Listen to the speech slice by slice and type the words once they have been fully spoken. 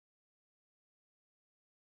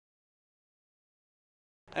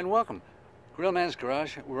And welcome, Grillman's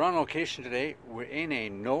Garage. We're on location today. We're in a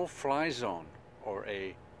no-fly zone, or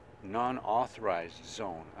a non-authorized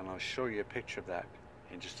zone, and I'll show you a picture of that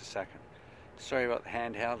in just a second. Sorry about the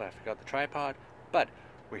handheld, I forgot the tripod, but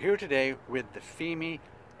we're here today with the Fimi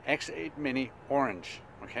X8 Mini Orange,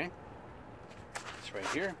 okay? It's right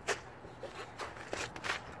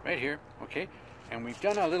here, okay? And we've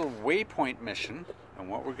done a little waypoint mission, and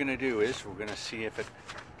what we're gonna do is we're gonna see if it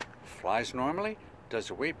flies normally, does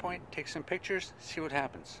a waypoint, take some pictures, see what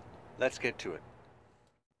happens. Let's get to it.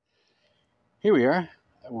 Here we are.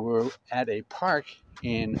 We're at a park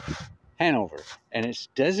in Hanover, and it's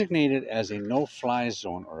designated as a no-fly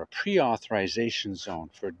zone or a pre-authorization zone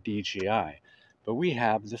for DJI. But we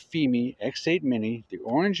have the Fimi X8 Mini, the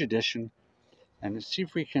orange edition, and let's see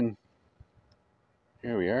if we can.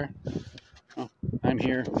 Here we are. Oh, I'm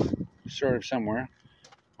here, sort of somewhere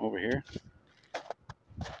over here.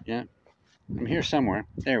 Yeah, I'm here somewhere.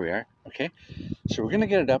 There we are. Okay, so we're going to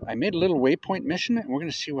get it up. I made a little waypoint mission, and we're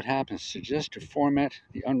going to see what happens. Suggest to format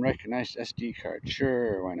the unrecognized SD card.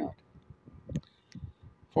 Sure, why not?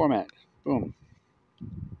 Format. Boom.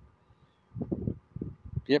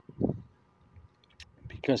 Yep.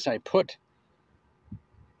 Because I put, I'm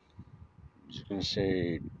just going to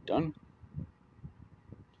say done.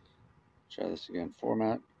 Try this again.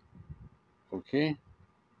 Format. Okay.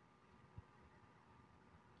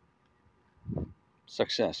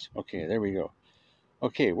 Success. Okay, there we go.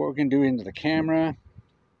 Okay, what we're going to do into the camera.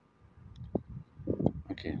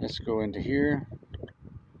 Okay, let's go into here.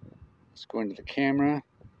 Let's go into the camera.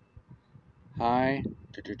 Hi.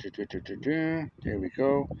 There we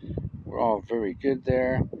go. We're all very good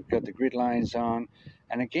there. We've got the grid lines on.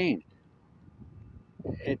 And again,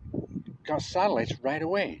 it got satellites right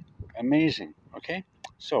away. Amazing. Okay,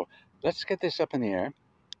 so let's get this up in the air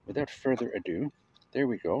without further ado. There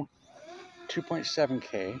we go.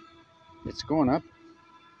 2.7K. It's going up.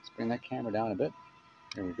 Let's bring that camera down a bit.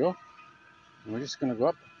 There we go. And we're just going to go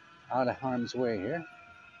up out of harm's way here.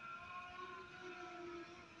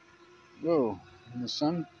 Whoa, in the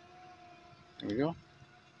sun. There we go.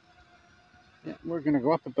 Yeah, we're going to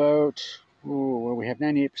go up about, well, we have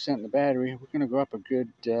 98% in the battery. We're going to go up a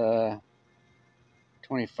good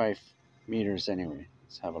 25 meters anyway.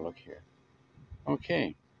 Let's have a look here.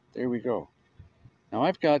 Okay, there we go. Now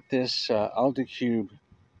I've got this AltiCube.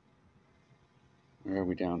 Where are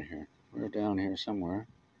we down here? We're down here somewhere.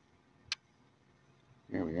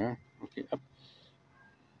 There we are. Okay, up.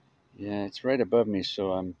 Yeah, it's right above me,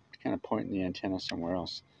 so I'm kind of pointing the antenna somewhere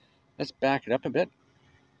else. Let's back it up a bit.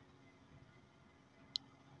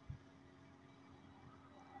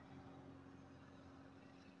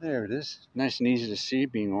 There it is. Nice and easy to see,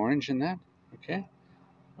 being orange in that. Okay.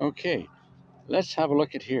 Okay. Let's have a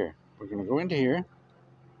look at here. We're going to go into here.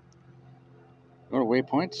 Go to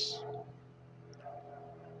waypoints.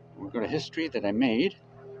 We'll go to history that I made.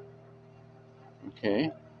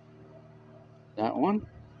 Okay. That one.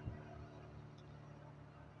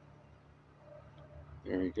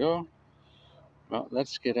 There we go. Well,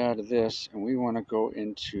 let's get out of this, and we want to go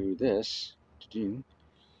into this.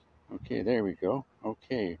 Okay, there we go.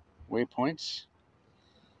 Okay, waypoints.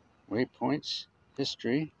 Waypoints.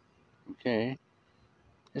 History. Okay.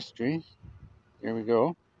 History. There we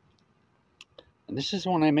go. And this is the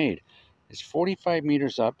one I made. It's 45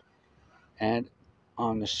 meters up, and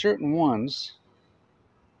on the certain ones,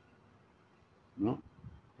 no,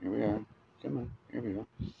 here we are. Come on, here we go.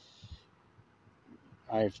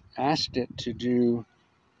 I've asked it to do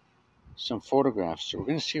some photographs, so we're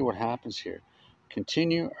going to see what happens here.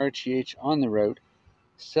 Continue RTH on the route,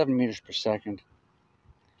 7 meters per second.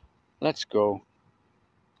 Let's go,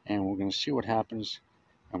 and we're going to see what happens,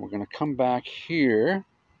 and we're going to come back here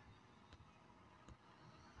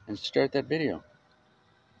and start that video.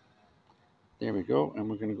 There we go, and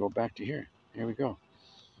we're going to go back to here. There we go.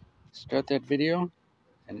 Start that video,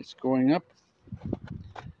 and it's going up.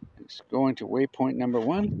 It's going to waypoint number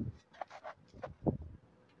 1.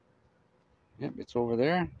 Yep, it's over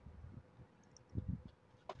there.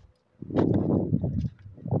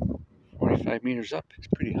 45 meters up. It's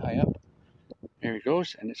pretty high up. There he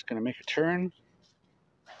goes, and it's going to make a turn.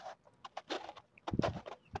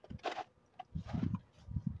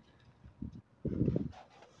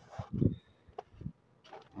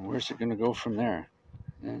 And where's it going to go from there?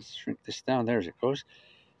 Let's shrink this down. There it goes.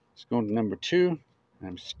 It's going to number 2.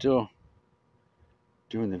 I'm still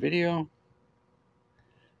doing the video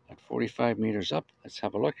at 45 meters up. Let's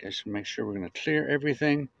have a look. I just make sure we're going to clear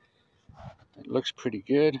everything. It looks pretty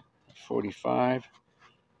good at 45.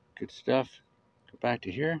 Good stuff. Go back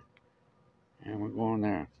to here, and we're going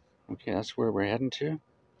there. Okay, that's where we're heading to.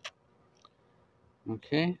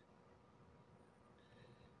 Okay.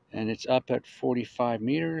 And it's up at 45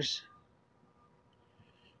 meters.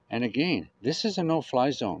 And again, this is a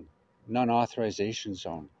no-fly zone, non-authorization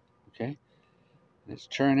zone. Okay. It's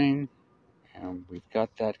turning, and we've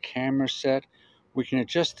got that camera set. We can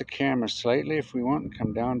adjust the camera slightly if we want and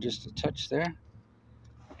come down just a touch there.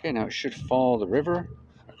 Okay, now it should follow the river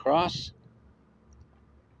across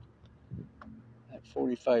at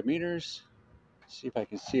 45 meters. See if I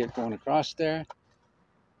can see it going across there.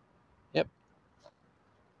 Yep.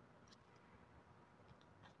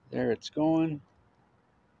 There it's going.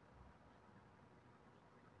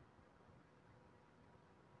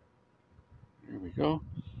 There we go.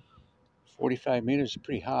 45 meters is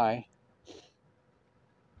pretty high.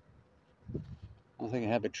 I don't think I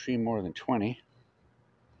have a tree more than 20.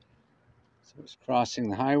 So it's crossing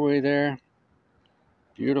the highway there.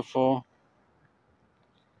 Beautiful.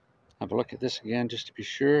 Have a look at this again just to be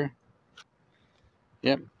sure.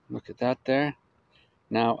 Yep, look at that there.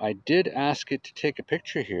 Now I did ask it to take a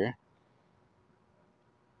picture here.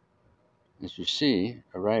 As you see,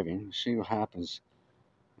 arriving, see what happens.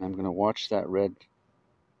 I'm going to watch that red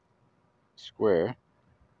square.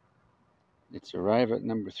 It's arrive at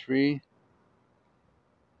number 3.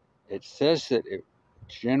 It says that it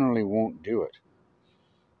generally won't do it.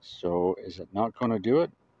 So is it not going to do it?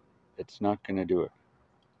 It's not going to do it.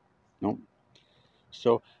 Nope.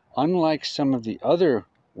 So unlike some of the other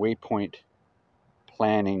waypoint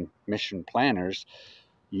planning mission planners,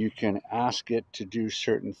 you can ask it to do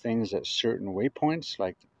certain things at certain waypoints,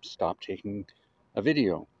 like stop taking a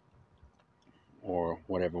video or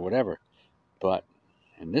whatever. But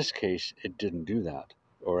in this case, it didn't do that,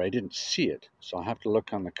 or I didn't see it. So I have to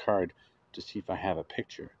look on the card to see if I have a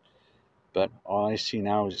picture. But all I see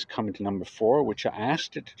now is it's coming to number 4, which I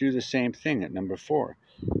asked it to do the same thing at number 4.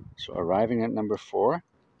 So arriving at number 4,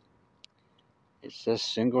 it says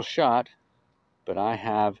single shot, but I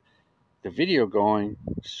have the video going,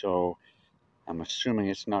 so I'm assuming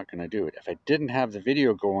it's not going to do it. If I didn't have the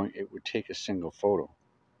video going, it would take a single photo.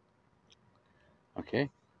 Okay,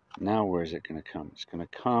 now where is it going to come? It's going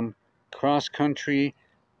to come cross country,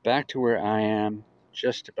 back to where I am,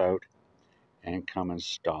 just about, and come and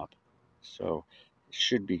stop. So it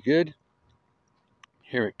should be good.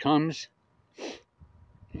 Here it comes.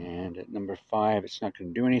 And at number 5, it's not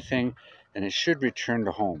going to do anything, and it should return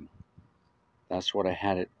to home. That's what I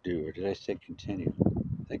had it do. Or did I say continue?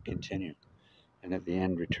 I think continue. And at the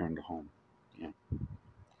end, return to home. Yeah.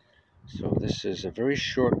 So this is a very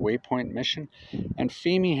short waypoint mission. And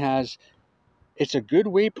Fimi has, it's a good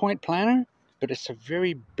waypoint planner, but it's a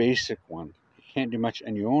very basic one. You can't do much,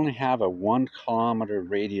 and you only have a 1 kilometer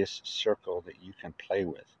radius circle that you can play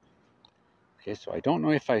with. Okay, so I don't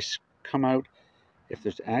know if I come out, if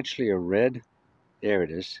there's actually a red, there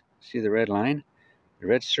it is. See the red line? The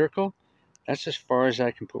red circle? That's as far as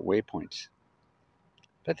I can put waypoints.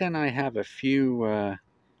 But then I have a few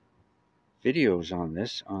videos on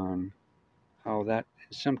this, on how that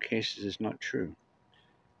in some cases is not true.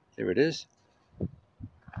 There it is.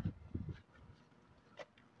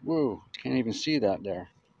 Whoa, can't even see that there.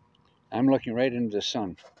 I'm looking right into the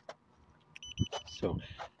sun. So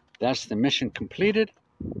that's the mission completed.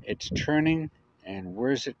 It's turning, and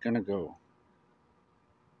where's it going to go?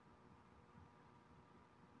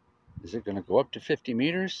 Is it going to go up to 50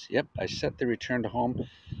 meters? Yep, I set the return to home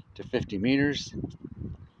to 50 meters,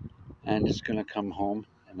 and it's going to come home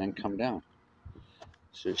and then come down.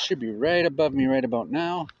 So it should be right above me right about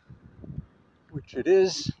now, which it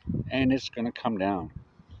is, and it's going to come down.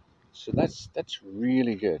 So that's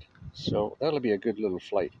really good. So that'll be a good little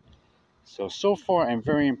flight. So far I'm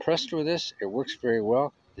very impressed with this. It works very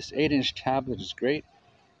well. This 8-inch tablet is great.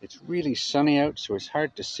 It's really sunny out, so it's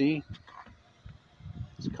hard to see.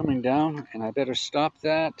 It's coming down, and I better stop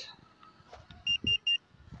that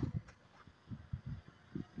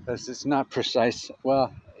because it's not precise.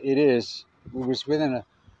 Well, it is. It was within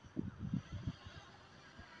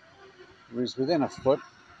a foot,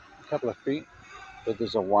 a couple of feet, but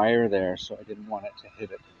there's a wire there, so I didn't want it to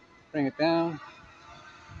hit it. Bring it down.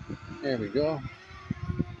 There we go.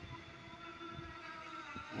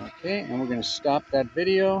 Okay, and we're going to stop that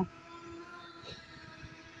video.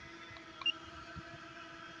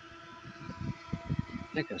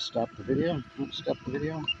 I think I stopped the video. Don't stop the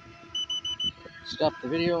video. Stop the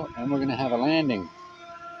video, and we're going to have a landing.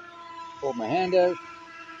 Hold my hand out.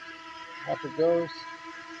 Up it goes.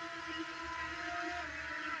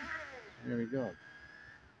 There we go.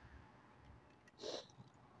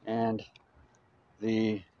 And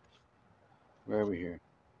where are we here?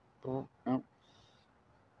 Oh,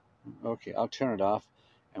 okay, I'll turn it off,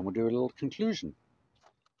 and we'll do a little conclusion.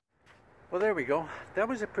 Well, there we go. That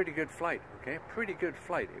was a pretty good flight, okay? Pretty good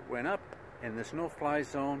flight. It went up in this no-fly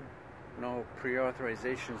zone, no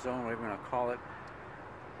pre-authorization zone, whatever you want to call it.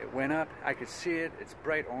 It went up, I could see it, it's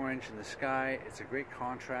bright orange in the sky, it's a great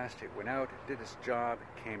contrast. It went out, it did its job,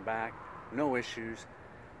 it came back, no issues.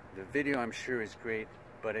 The video, I'm sure, is great,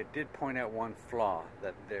 but it did point out one flaw,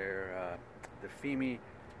 that the Fimi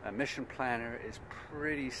mission planner is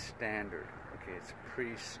pretty standard. Okay, it's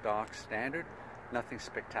pretty stock standard, nothing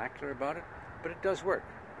spectacular about it, but it does work.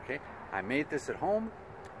 Okay, I made this at home,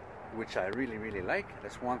 which I really like.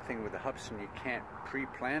 That's one thing with the Hubsan, you can't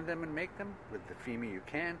pre-plan them and make them. With the Fimi you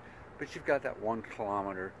can, but you've got that 1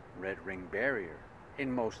 kilometer red ring barrier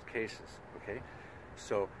in most cases. Okay,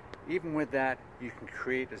 so even with that, you can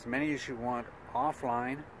create as many as you want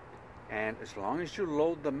offline, and as long as you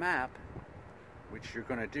load the map, which you're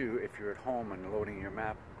going to do if you're at home and loading your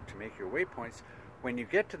map to make your waypoints, when you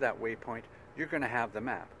get to that waypoint, you're going to have the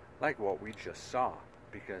map, like what we just saw.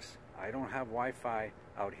 Because I don't have Wi-Fi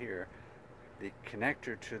out here, the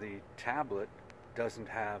connector to the tablet doesn't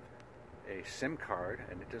have a SIM card,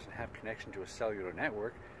 and it doesn't have connection to a cellular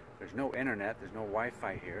network. There's no internet, there's no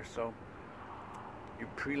Wi-Fi here, so you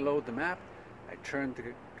preload the map. I turned the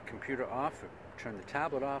computer off, turned the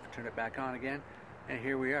tablet off, turn it back on again, and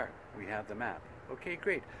here we are. We have the map. Okay,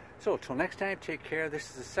 great. So till next time, take care. This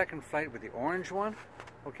is the second flight with the orange one.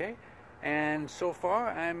 Okay, and so far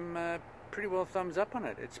I'm pretty well thumbs up on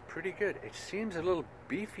it. It's pretty good. It seems a little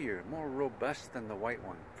beefier, more robust than the white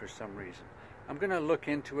one for some reason. I'm going to look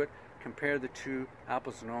into it, compare the two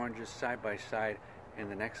apples and oranges side by side in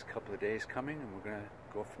the next couple of days coming, and we're going to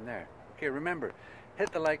go from there. Okay, remember,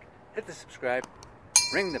 hit the like, hit the subscribe,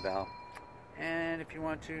 ring the bell, and if you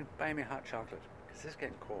want to, buy me hot chocolate, because it's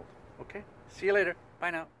getting cold. Okay, see you later.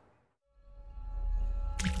 Bye now.